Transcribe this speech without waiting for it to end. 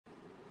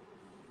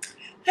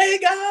Hey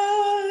guys,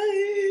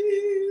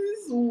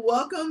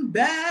 welcome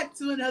back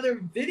to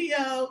another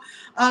video.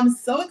 I'm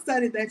so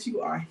excited that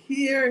you are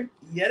here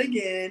yet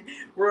again.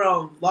 We're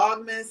on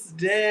Vlogmas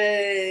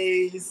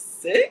day 6,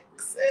 is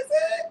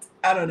it?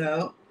 I don't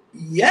know.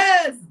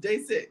 Yes,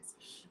 day 6.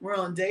 We're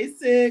on day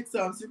 6,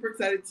 so I'm super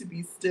excited to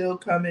be still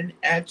coming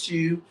at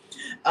you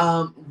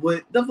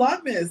with the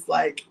Vlogmas.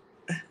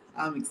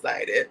 I'm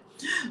excited.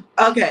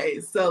 Okay,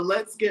 so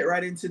let's get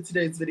right into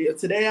today's video.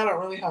 Today I don't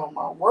really have on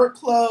my work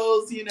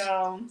clothes.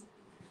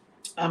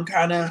 I'm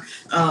kind of,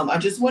 I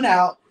just went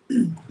out.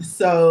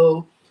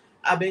 So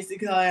I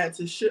basically had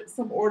to ship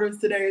some orders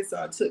today.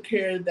 So I took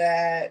care of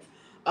that.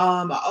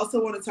 I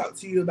also want to talk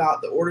to you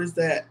about the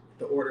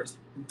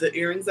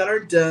earrings that are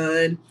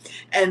done.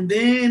 And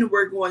then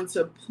we're going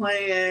to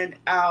plan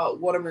out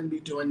what I'm going to be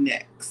doing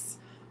next.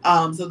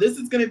 So this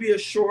is going to be a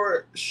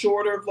shorter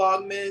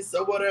Vlogmas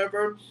or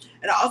whatever.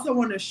 And I also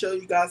want to show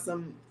you guys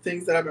some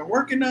things that I've been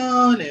working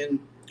on, and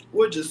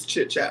we'll just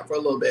chit chat for a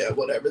little bit or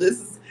whatever.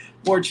 This is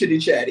more chitty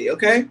chatty,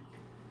 okay?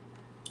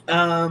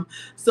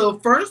 So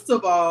first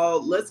of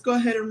all, let's go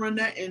ahead and run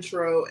that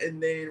intro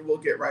and then we'll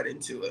get right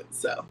into it.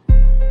 So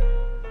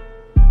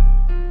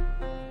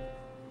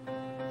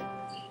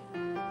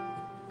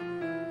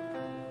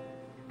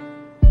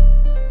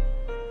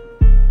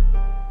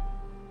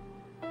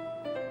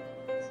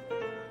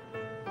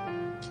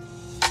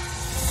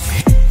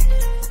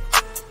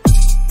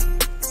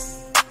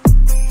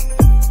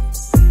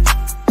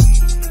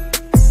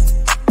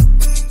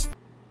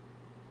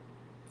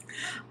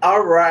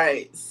all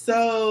right.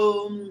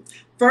 So,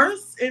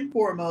 first and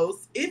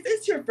foremost, if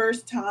it's your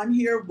first time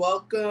here,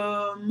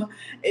 welcome.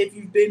 If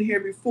you've been here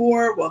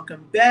before,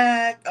 welcome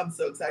back. I'm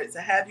so excited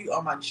to have you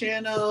on my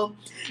channel.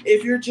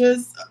 If you're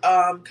just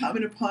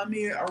coming upon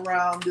me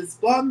around this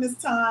Vlogmas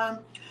time,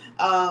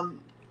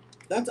 um,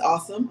 that's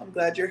awesome. I'm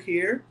glad you're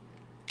here.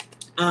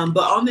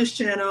 But on this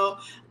channel,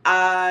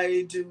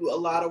 I do a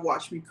lot of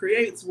Watch Me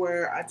Creates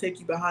where I take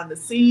you behind the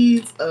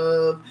scenes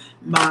of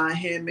my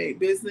handmade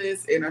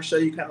business and I show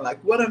you kind of like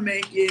what I'm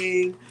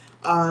making,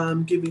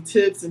 give you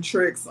tips and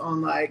tricks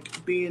on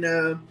like being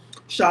a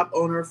shop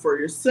owner for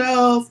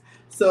yourself.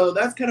 So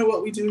that's kind of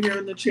what we do here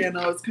on the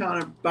channel. It's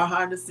kind of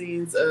behind the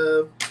scenes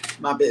of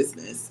my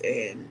business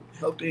and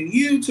helping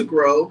you to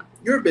grow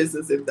your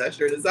business if that's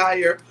your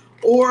desire.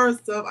 Or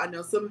I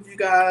know some of you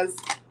guys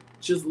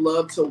just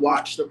love to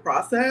watch the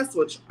process,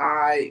 which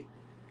I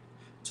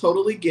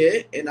totally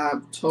get, and I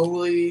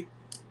totally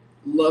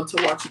love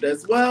to watch it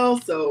as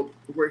well. So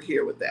we're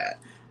here with that.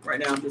 Right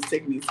now, I'm just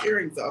taking these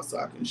earrings off so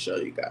I can show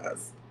you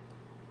guys.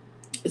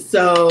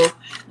 So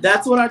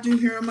that's what I do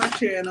here on my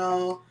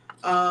channel.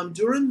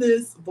 During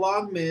this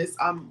Vlogmas,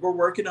 we're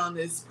working on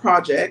this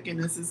project,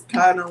 and this is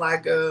kind of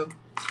like a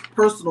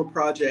personal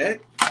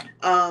project.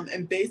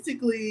 And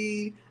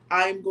basically,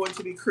 I'm going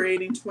to be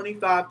creating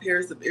 25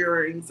 pairs of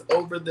earrings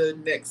over the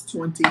next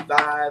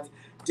 25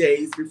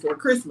 days before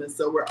Christmas.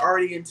 So we're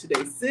already into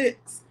day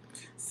 6.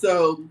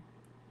 So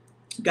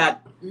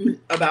got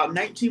about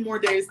 19 more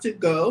days to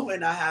go,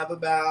 and I have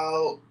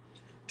about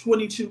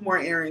 22 more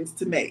earrings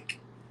to make.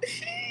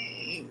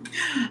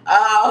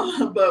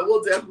 But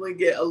we'll definitely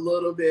get a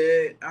little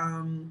bit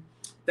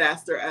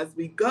faster as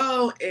we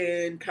go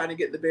and kind of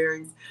get the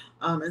bearings.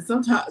 And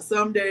sometimes,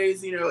 some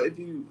days, if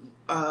you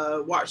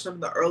watch some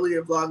of the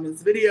earlier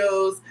Vlogmas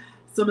videos,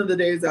 some of the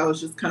days I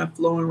was just kind of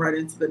flowing right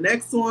into the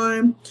next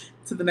one,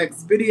 to the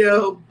next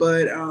video,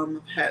 but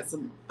had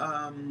some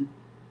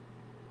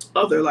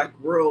other like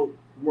real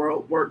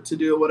world work to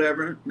do or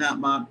whatever. Not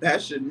my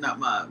passion, not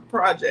my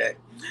project.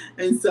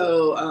 And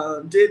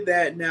so did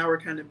that. Now we're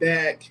kind of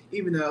back,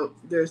 even though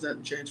there's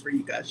nothing changed for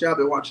you guys. Y'all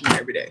been watching it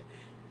every day.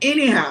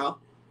 Anyhow,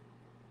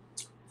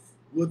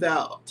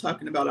 without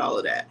talking about all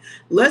of that,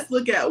 let's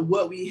look at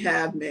what we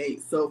have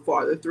made so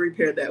far, the 3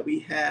 pair that we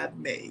have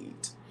made.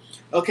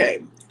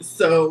 Okay,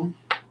 so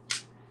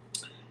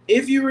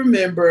if you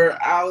remember,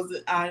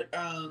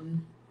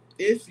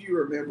 if you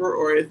remember,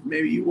 or if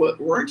maybe you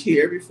weren't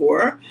here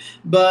before,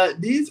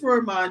 but these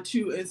were my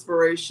 2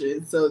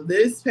 inspirations. So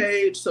this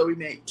page, so we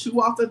made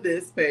 2 off of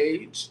this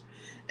page,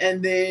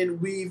 and then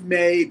we've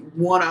made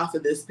 1 off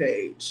of this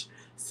page.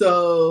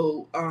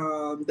 So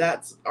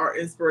that's our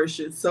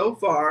inspiration so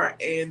far.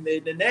 And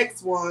then the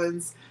next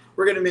ones,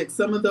 we're going to make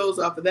some of those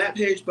off of that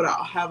page, but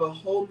I'll have a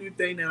whole new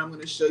thing that I'm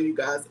going to show you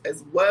guys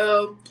as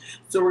well.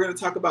 So we're going to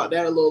talk about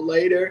that a little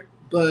later.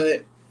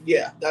 But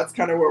yeah, that's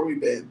kind of where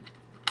we've been.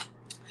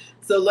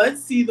 So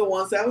let's see the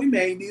ones that we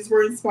made. These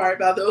were inspired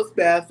by those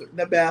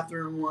the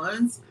bathroom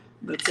ones.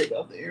 I'm going to take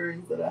off the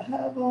earrings that I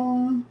have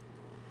on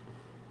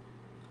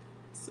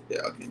so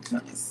y'all can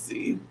kind of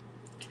see.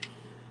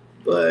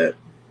 But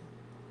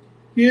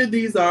here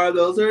these are.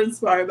 Those are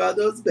inspired by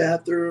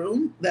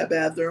that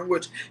bathroom,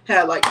 which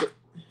had like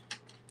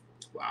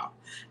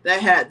that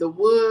had the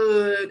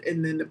wood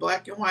and then the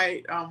black and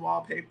white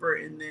wallpaper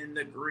and then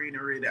the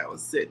greenery that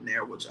was sitting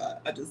there, which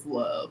I just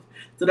love.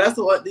 So that's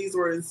what these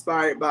were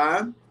inspired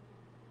by.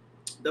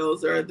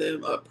 Those are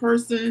them, a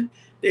person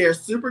They are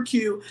super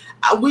cute.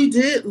 We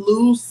did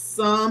lose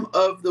some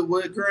of the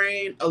wood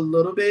grain a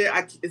little bit.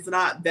 It's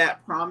not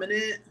that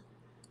prominent.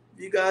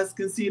 You guys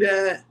can see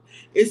that.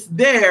 It's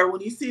there.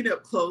 When you see it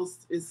up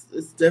close, it's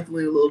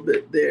definitely a little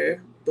bit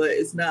there, but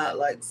it's not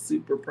like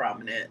super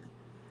prominent.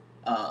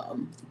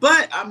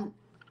 But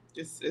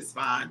it's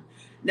fine.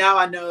 Now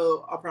I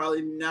know I'll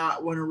probably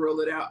not want to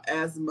roll it out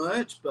as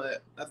much,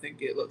 but I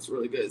think it looks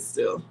really good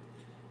still.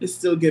 It's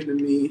still giving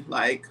me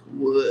like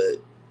the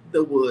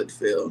wood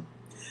feel.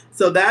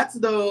 So that's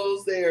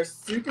those. They are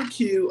super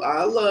cute.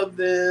 I love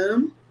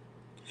them.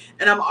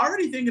 And I'm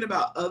already thinking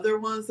about other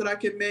ones that I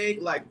can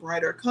make, like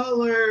brighter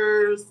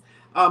colors.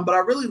 But I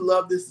really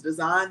love this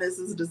design. This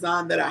is a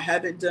design that I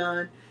haven't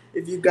done.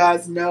 If you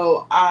guys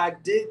know, I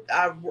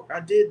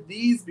did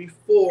these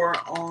before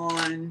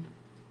on.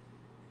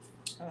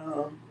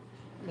 Let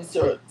me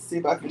see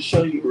if I can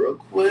show you real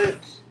quick.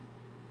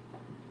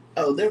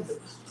 Oh, they're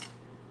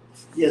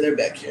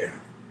back here.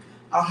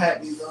 I'll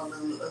have these on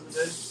the other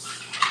day.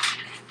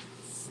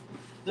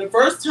 The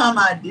first time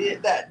I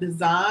did that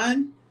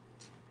design,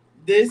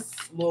 this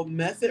little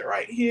method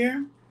right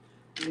here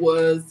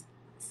was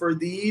for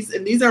these,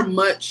 and these are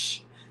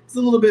it's a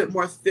little bit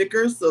more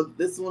thicker, so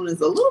this one is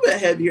a little bit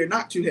heavier,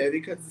 not too heavy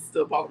because it's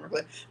still polymer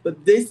clay,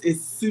 but this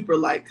is super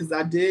light because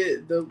I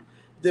did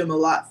them a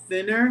lot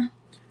thinner,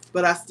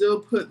 but I still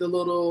put the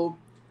little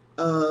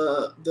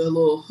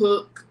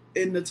hook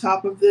in the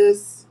top of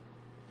this,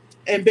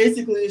 and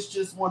basically it's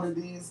just one of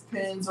these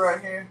pins right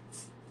here.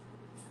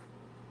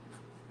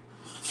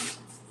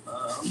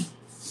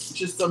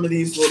 Just some of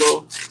these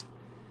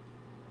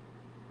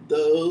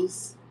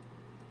those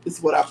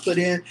is what I put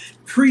in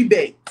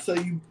pre-baked. So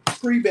you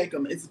pre-bake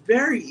them. It's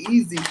very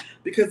easy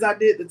because I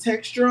did the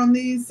texture on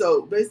these.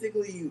 So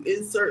basically you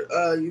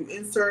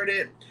insert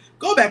it.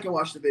 Go back and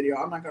watch the video.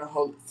 I'm not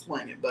gonna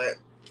explain it, but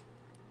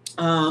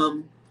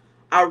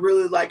I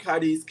really like how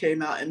these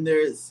came out, and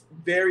there's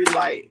very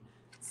light.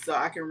 So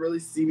I can really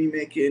see me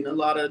making a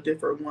lot of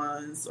different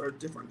ones or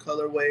different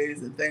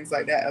colorways and things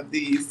like that of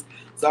these.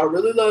 So I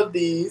really love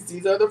these.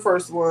 These are the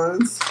first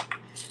ones.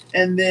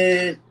 And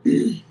then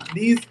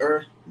these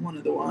are one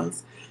of the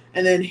ones.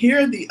 And then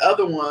here are the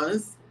other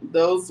ones.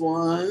 Those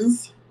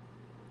ones.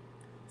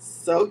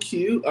 So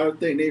cute. I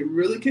think they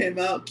really came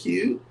out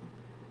cute.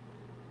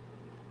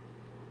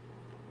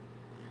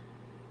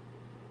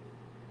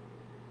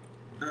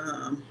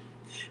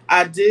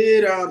 I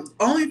did,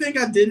 only thing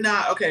I did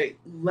not, okay,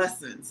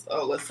 lessons.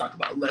 Oh, let's talk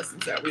about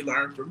lessons that we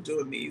learned from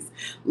doing these.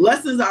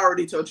 Lessons I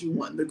already told you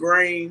want the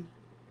grain.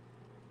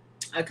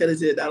 I could have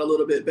did that a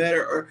little bit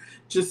better, or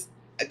just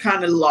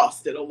kind of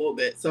lost it a little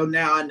bit. So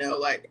now I know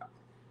like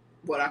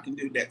what I can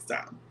do next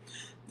time.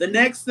 The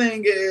next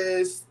thing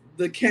is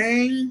the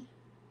cane.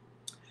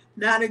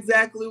 Not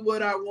exactly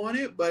what I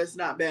wanted, but it's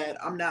not bad.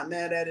 I'm not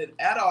mad at it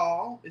at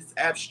all. It's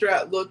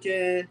abstract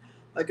looking.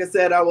 Like I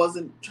said, I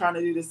wasn't trying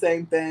to do the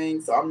same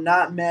thing, so I'm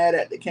not mad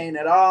at the cane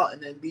at all.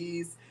 And then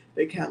these,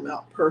 they come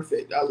out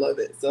perfect. I love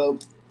it. So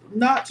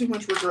not too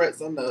much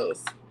regrets on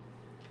those.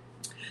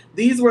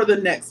 These were the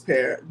next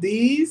pair.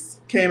 These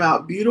came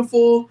out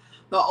beautiful.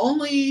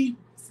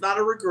 It's not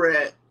a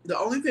regret. The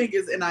only thing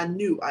is, and I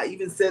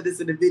even said this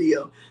in the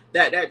video,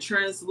 that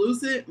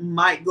translucent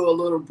might go a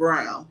little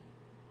brown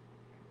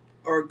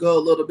or go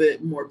a little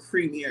bit more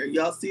creamier.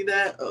 Y'all see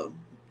that? Oh, I'm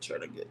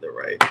trying to get the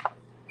right.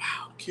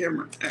 Wow,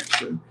 camera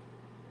action.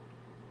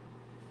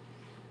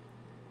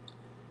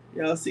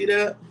 Y'all see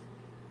that?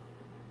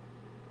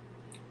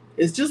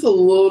 It's just a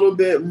little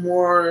bit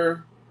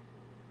more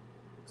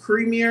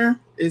creamier.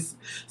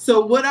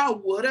 So what I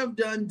would have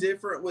done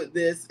different with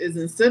this is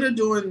instead of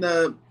doing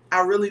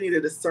I really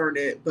needed a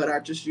Cernet, but I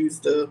just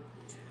used the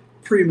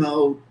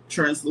Primo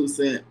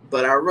translucent,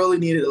 but I really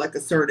needed like a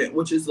Cernet,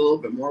 which is a little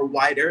bit more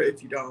whiter.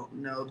 If you don't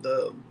know,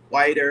 the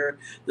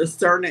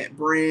Cernet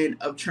brand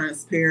of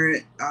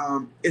transparent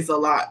is a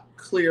lot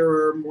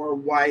clearer, more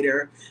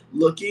whiter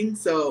looking.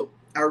 So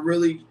I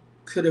really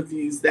could have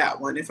used that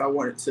one if I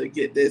wanted to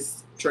get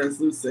this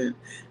translucent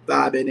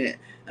vibe in it.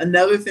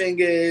 Another thing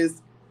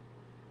is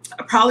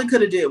I probably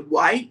could have did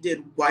white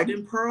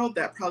and pearl.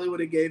 That probably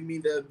would have gave me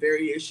the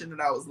variation that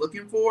I was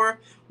looking for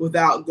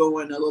without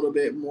going a little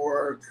bit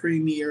more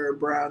creamier,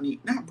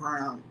 browny, not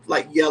brown,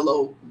 like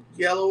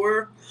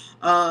yellower.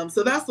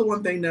 So that's the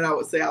one thing that I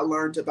would say I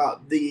learned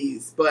about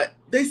these, but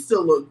they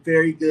still look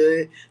very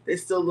good. They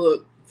still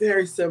look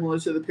very similar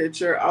to the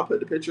picture. I'll put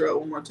the picture up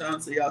one more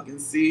time so y'all can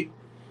see.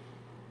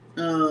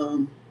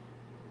 I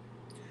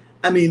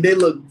mean, they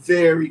look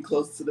very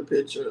close to the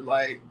picture.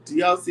 Like, do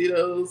y'all see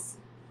those?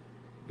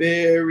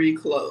 Very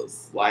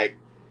close. Like,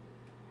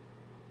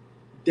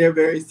 they're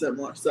very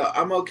similar. So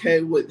I'm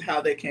okay with how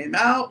they came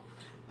out.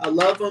 I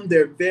love them.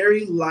 They're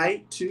very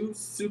light too,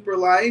 super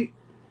light.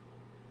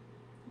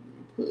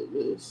 Let me put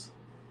this.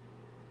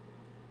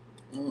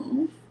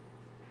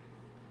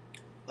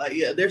 Like,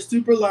 yeah, they're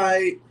super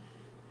light.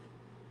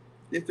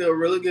 They feel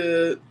really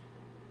good.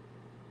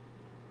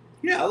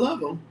 Yeah, I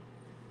love them.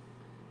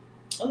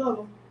 I love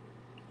them.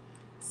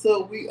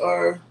 So we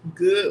are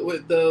good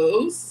with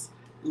those.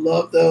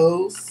 Love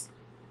those.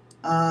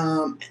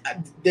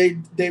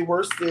 They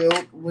were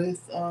sealed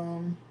with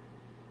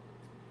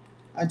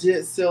I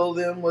did seal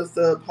them with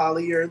the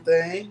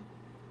polyurethane.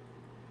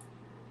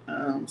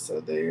 So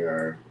they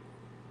are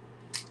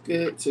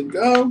good to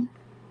go.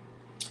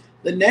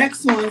 The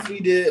next ones we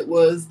did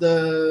was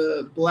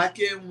the black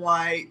and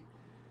white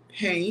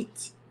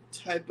paint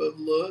type of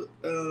look.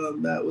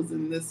 That was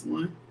in this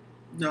one.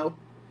 No,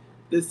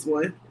 this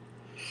one.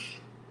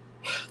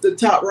 The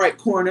top right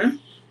corner.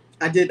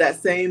 I did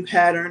that same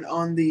pattern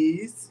on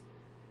these.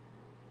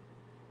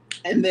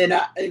 And then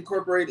I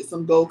incorporated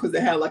some gold because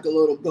it had like a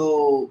little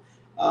gold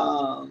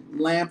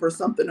lamp or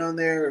something on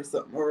there or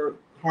something, or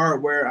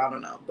hardware. I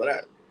don't know.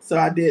 So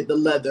I did the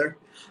leather.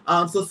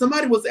 So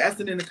somebody was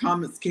asking in the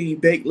comments, can you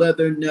bake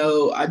leather?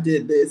 No, I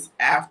did this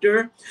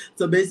after.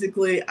 So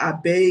basically I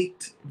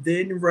baked,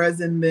 then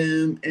resin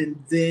them,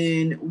 and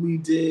then we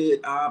did,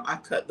 I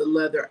cut the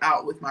leather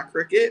out with my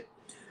Cricut.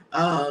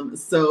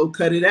 So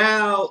cut it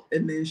out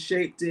and then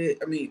shaped it.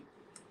 I mean,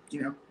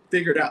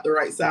 figured out the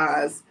right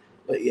size.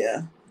 But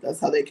yeah, that's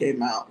how they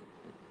came out.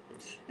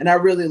 And I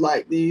really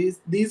like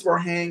these. These were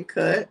hand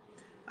cut.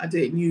 I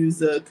didn't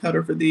use a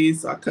cutter for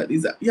these, so I cut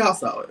these out. Y'all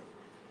saw it.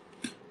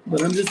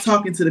 But I'm just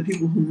talking to the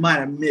people who might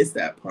have missed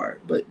that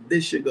part. But they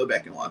should go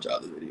back and watch all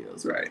the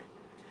videos, right?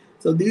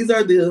 So these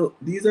are these.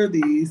 These are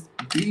these.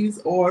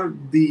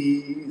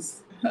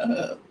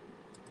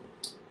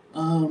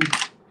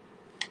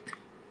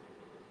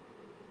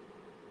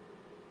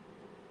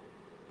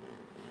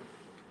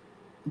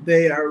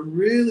 They are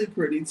really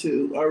pretty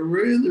too. I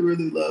really,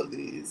 really love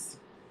these.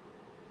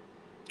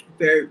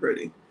 Very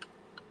pretty.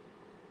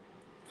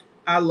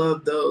 I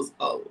love those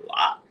a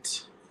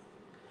lot.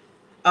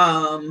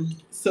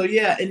 So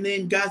yeah, and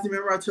then guys,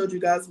 remember I told you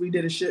guys we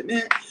did a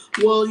shipment?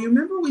 Well, you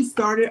remember we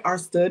started our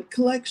stud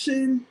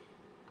collection?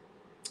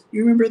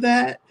 You remember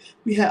that?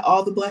 We had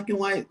all the black and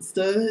white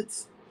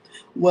studs.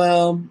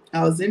 Well,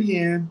 I was in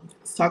here,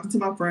 talking to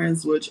my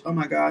friends, which, oh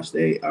my gosh,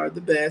 they are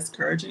the best,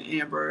 Courage and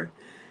Amber.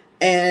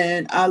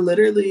 And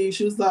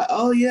she was like,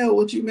 oh yeah,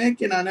 what you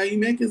making? I know you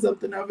making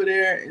something over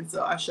there. And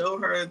so I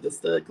showed her the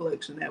stud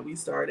collection that we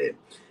started.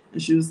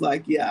 And she was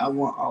like, yeah, I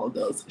want all of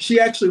those. She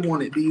actually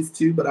wanted these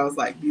too, but I was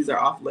like, these are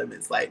off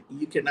limits. Like,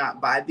 you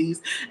cannot buy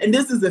these. And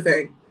this is the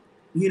thing,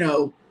 these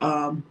are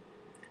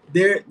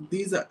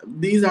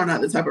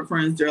not the type of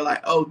friends. They're like,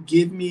 oh,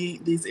 give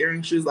me these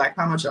earrings. She was like,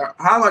 how much are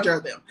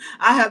them?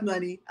 I have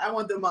money. I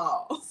want them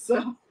all.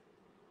 So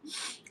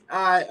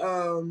I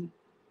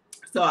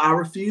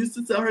refused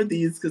to tell her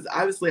these because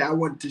obviously I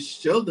wanted to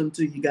show them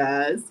to you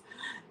guys.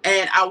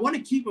 And I want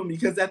to keep them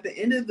because at the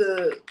end of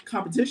the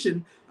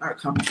competition,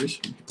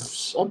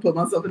 I'll put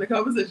myself in the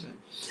competition.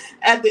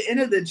 At the end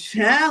of the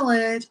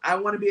challenge, I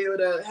want to be able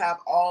to have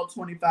all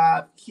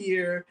 25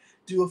 here,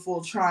 do a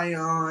full try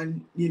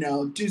on,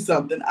 do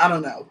something. I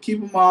don't know.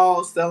 Keep them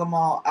all, sell them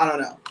all. I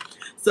don't know.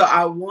 So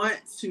I want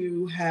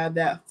to have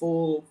that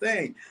full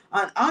thing.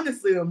 And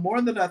honestly, the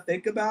more that I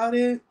think about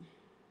it,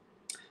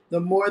 the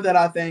more that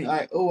I think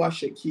like, oh, I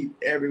should keep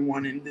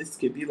everyone and this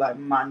could be like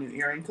my new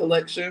earring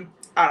collection.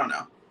 I don't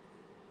know.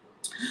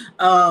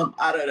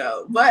 I don't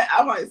know, but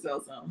I might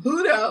sell some.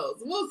 Who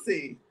knows? We'll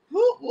see.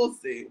 We'll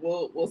see.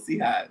 We'll see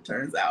how it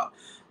turns out.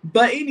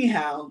 But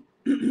anyhow,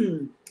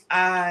 she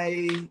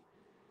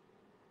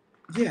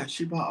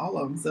bought all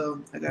of them, so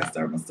I gotta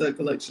start my stud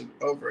collection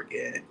over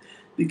again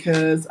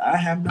because I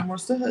have no more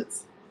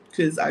studs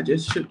because I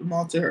just shipped them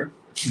all to her.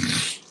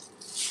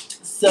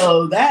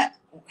 So that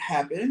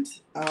happened.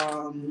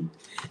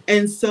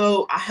 And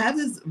so I have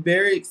this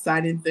very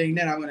exciting thing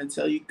that I'm going to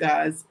tell you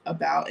guys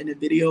about in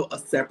a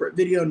separate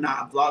video,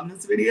 not a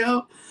Vlogmas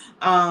video,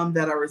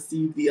 that I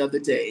received the other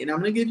day. And I'm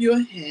going to give you a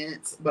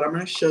hint, but I'm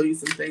going to show you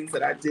some things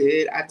that I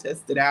did. I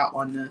tested out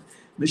on the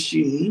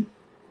machine.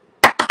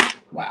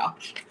 Wow.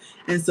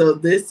 And so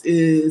this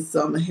is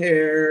some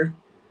hair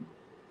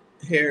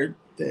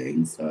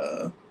things,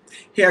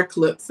 hair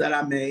clips that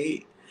I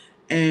made.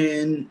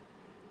 And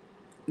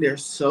they're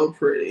so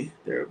pretty.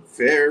 They're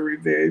very,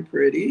 very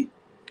pretty.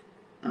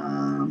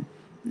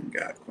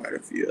 Got quite a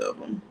few of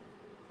them.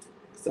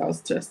 So I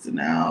was testing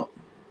out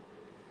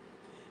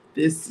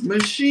this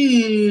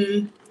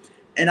machine,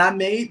 and I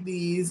made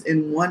these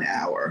in 1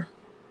 hour.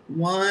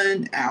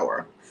 1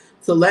 hour.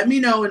 So let me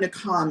know in the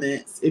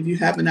comments if you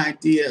have an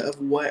idea of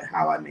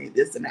how I made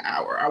this in an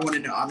hour. I want to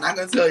know. I'm not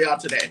going to tell y'all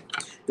today.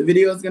 The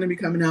video is going to be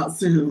coming out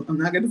soon. I'm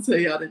not going to tell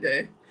y'all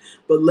today.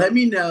 But let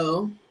me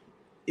know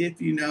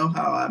if you know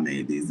how I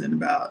made these in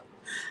about,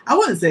 I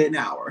wouldn't say an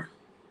hour.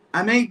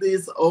 I made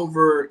these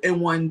over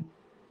in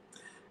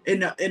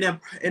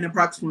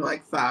approximately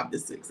like 5 to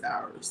 6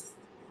 hours.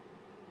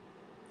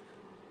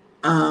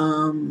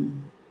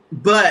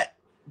 But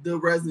the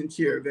resin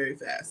cured very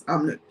fast.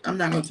 I'm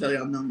not gonna tell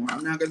y'all no more.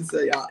 I'm not gonna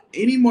tell y'all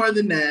any more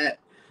than that.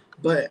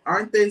 But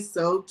aren't they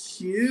so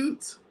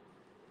cute?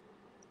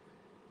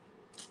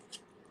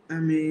 I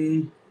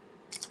mean,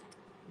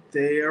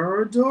 they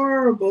are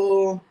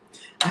adorable.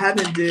 I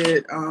haven't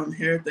did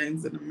hair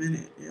things in a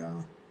minute,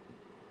 y'all.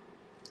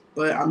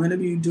 But I'm gonna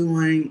be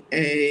doing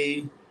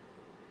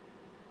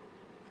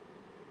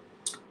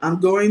I'm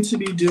going to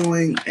be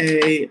doing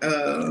a,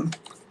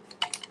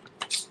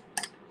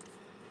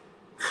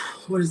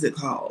 what is it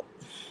called?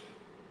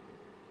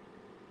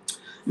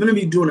 I'm going to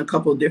be doing a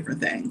couple of different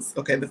things.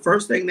 Okay, the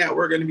first thing that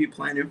we're going to be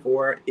planning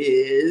for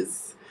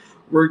is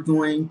we're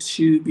going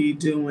to be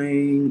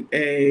doing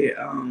a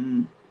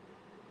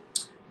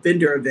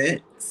vendor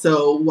event.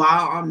 So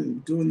while I'm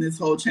doing this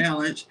whole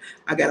challenge,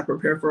 I got to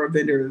prepare for a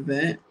vendor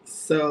event.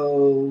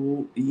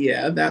 So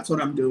yeah, that's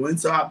what I'm doing.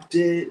 So I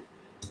did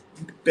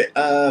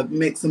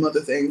make some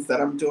other things that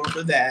I'm doing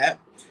for that.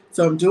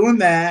 So I'm doing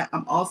that.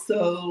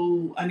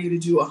 I need to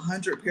do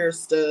 100 pair of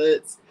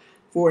studs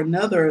for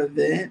another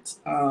event.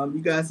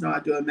 You guys know I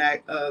do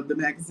the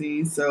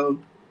magazine, so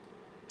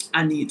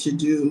I need to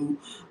do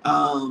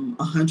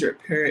 100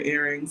 pair of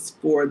earrings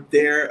for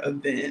their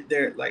event.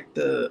 Their like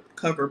the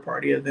cover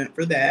party event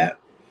for that.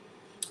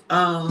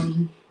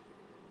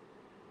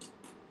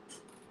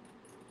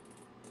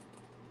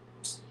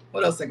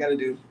 What else I got to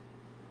do?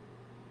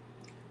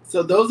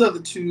 So those are the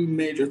two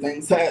major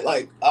things that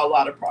like a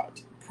lot of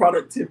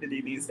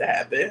productivity needs to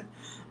happen.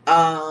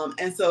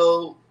 And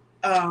so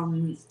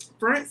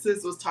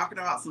Francis was talking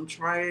about some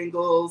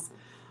triangles.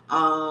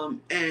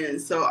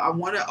 And so I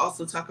want to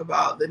also talk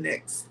about the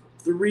next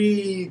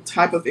 3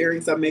 type of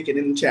earrings I'm making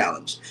in the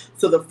challenge.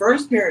 So the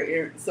first pair of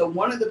earrings, so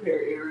one of the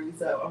pair of earrings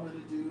that I'm going to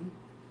do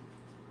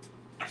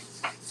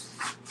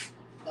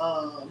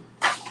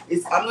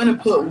is I'm going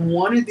to put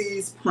one of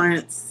these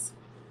prints,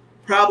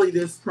 probably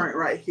this print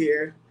right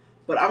here,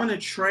 but I'm going to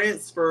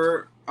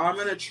transfer one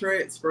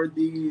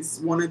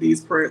of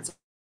these prints.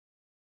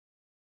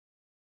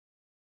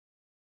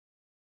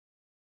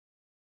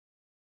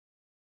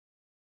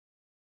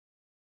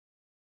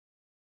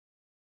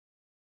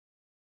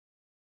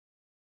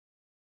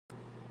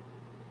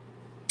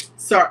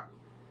 Sorry.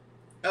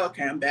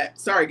 Okay, I'm back.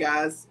 Sorry,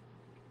 guys.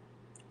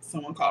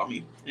 Someone called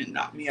me and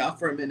knocked me off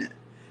for a minute.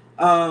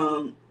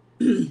 But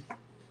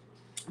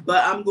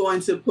I'm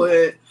going to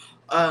put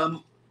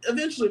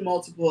eventually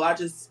multiple. I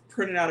just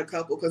printed out a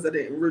couple because I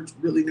didn't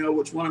really know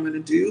which one I'm going to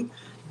do.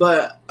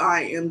 But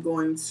I am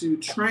going to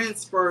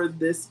transfer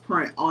this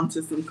print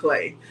onto some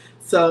clay.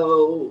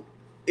 So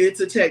it's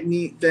a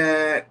technique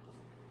that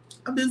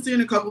I've been seeing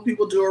a couple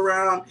people do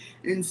around.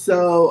 And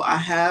so I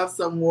have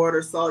some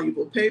water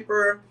soluble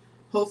paper.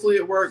 Hopefully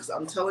it works.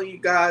 I'm telling you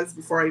guys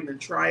before I even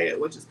try it,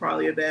 which is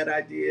probably a bad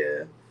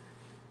idea.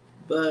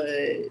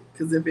 But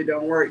because if it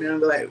don't work, then I'll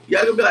be like,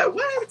 y'all gonna be like,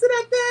 what happened to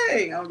that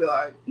thing? I'll be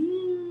like,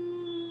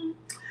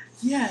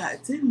 yeah,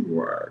 it didn't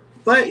work.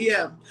 But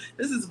yeah,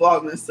 this is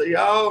Vlogmas, so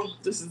y'all,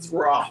 this is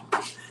raw.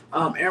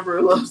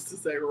 Amber loves to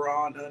say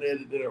raw and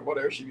unedited or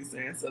whatever she be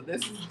saying. So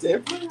this is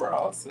definitely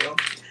raw. So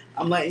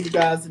I'm letting you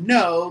guys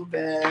know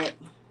that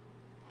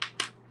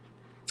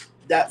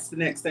that's the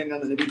next thing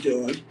I'm gonna be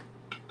doing.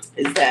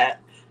 Is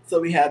that.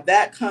 So we have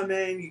that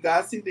coming. You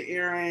guys see the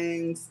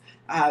earrings.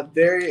 I have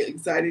very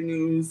exciting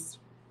news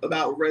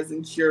about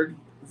resin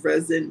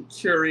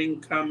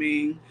curing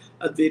coming.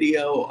 A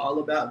video all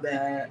about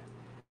that.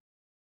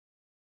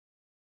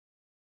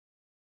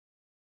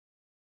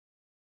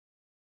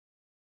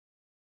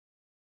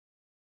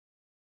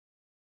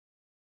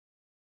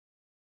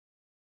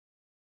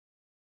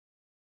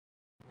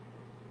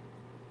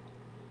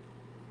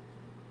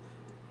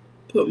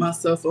 Put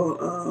myself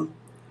on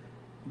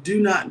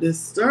do not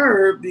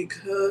disturb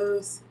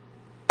because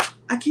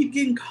I keep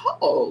getting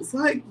calls.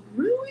 Like,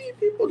 really?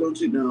 People, don't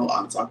you know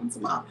I'm talking to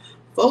my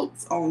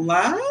folks on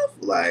live?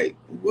 Like,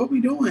 what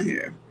we doing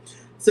here?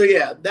 So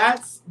yeah,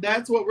 that's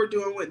what we're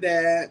doing with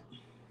that.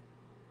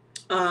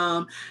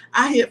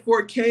 I hit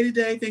 4K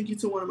today. Thank you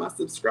to one of my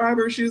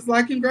subscribers. She was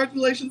like,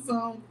 congratulations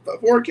on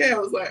 4K. I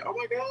was like, oh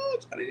my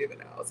gosh, I didn't even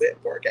know I was hitting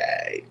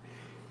 4K.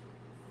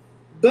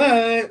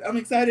 But I'm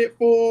excited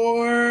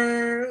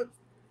for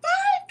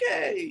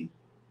 5K.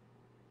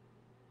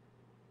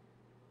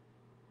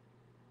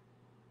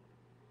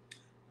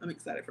 I'm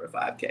excited for a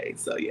 5K.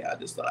 So yeah, I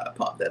just thought I'd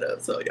pop that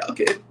up so y'all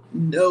can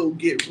know,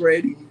 get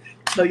ready.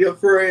 Tell your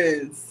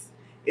friends.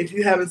 If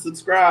you haven't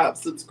subscribed,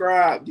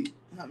 subscribe.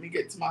 Help me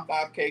get to my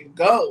 5K.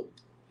 Go.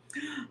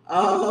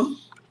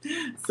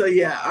 So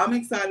yeah, I'm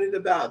excited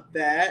about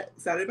that.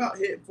 Excited about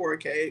hitting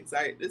 4K.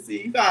 Excited to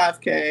see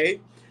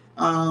 5K.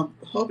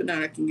 Hoping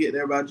that I can get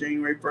there by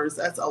January 1st.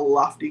 That's a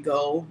lofty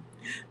goal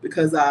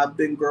because I've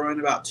been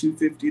growing about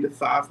 250 to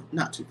 5,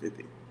 not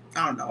 250.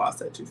 I don't know why I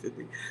said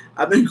 250.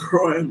 I've been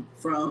growing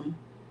from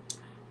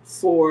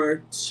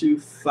 4 to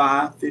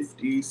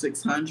 550,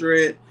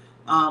 600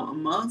 a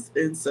month.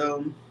 And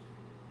so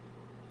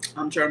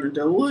I'm trying to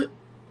double it.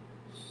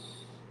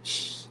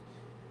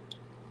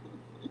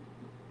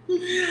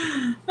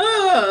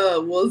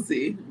 We'll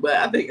see, but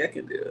I think I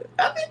can do it.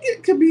 I think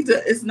it could be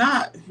done. It's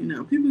not,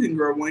 people can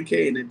grow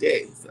 1K in a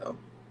day, so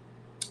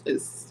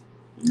it's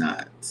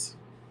not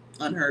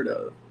unheard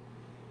of.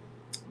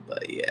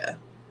 But yeah,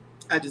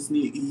 I just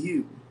need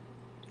you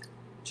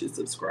to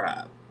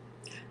subscribe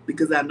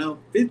because I know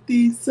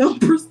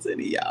 50%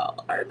 of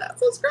y'all are not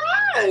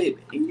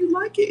subscribed and you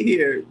like it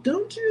here,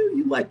 don't you?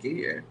 You like it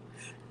here.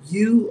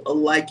 You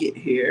like it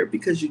here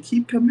because you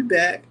keep coming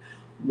back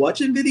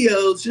watching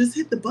videos, just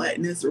hit the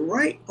button. It's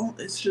right on.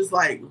 It's just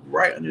like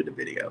right under the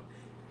video.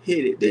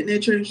 Hit it. Didn't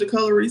it change the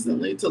color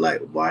recently to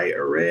like white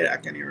or red? I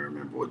can't even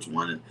remember which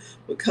one,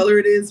 what color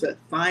it is. But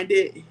find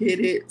it, hit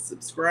it,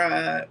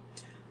 subscribe.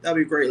 That'll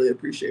be greatly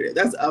appreciated.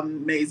 That's an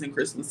amazing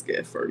Christmas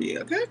gift for you.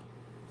 Okay.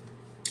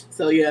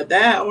 So yeah,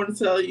 that I want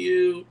to tell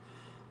you.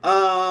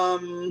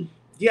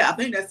 Yeah, I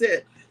think that's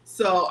it.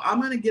 So I'm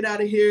gonna get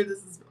out of here.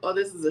 This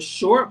is a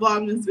short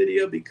Vlogmas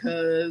video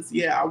because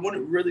yeah, I want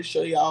to really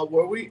show y'all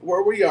where we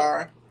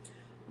are,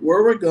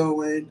 where we're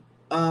going,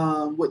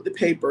 with the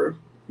paper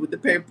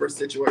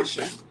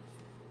situation.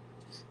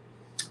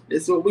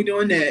 This is what we're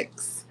doing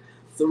next.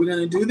 So we're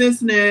gonna do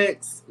this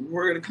next.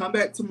 We're gonna come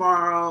back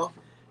tomorrow.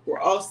 We're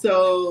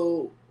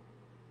also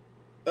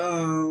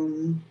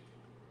going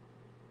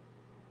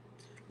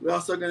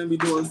to be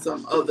doing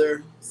some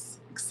other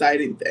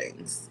exciting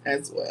things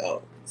as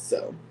well.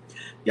 So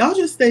y'all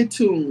just stay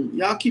tuned.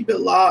 Y'all keep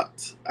it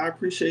locked. I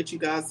appreciate you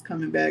guys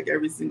coming back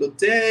every single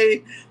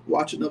day,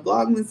 watching the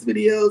Vlogmas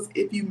videos.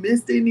 If you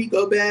missed any,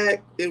 go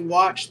back and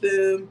watch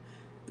them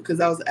because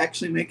I was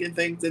actually making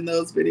things in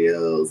those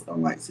videos,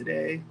 unlike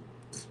today.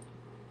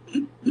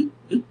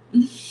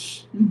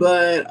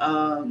 But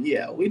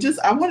yeah,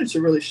 I wanted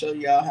to really show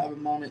y'all, have a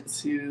moment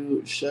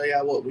to show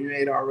y'all what we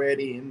made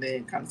already and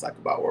then kind of talk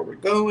about where we're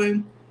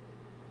going.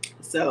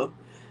 So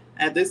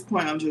at this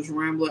point, I'm just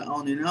rambling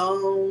on and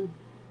on.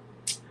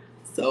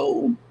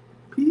 So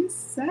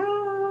peace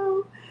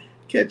out.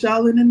 Catch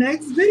y'all in the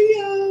next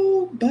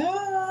video.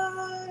 Bye.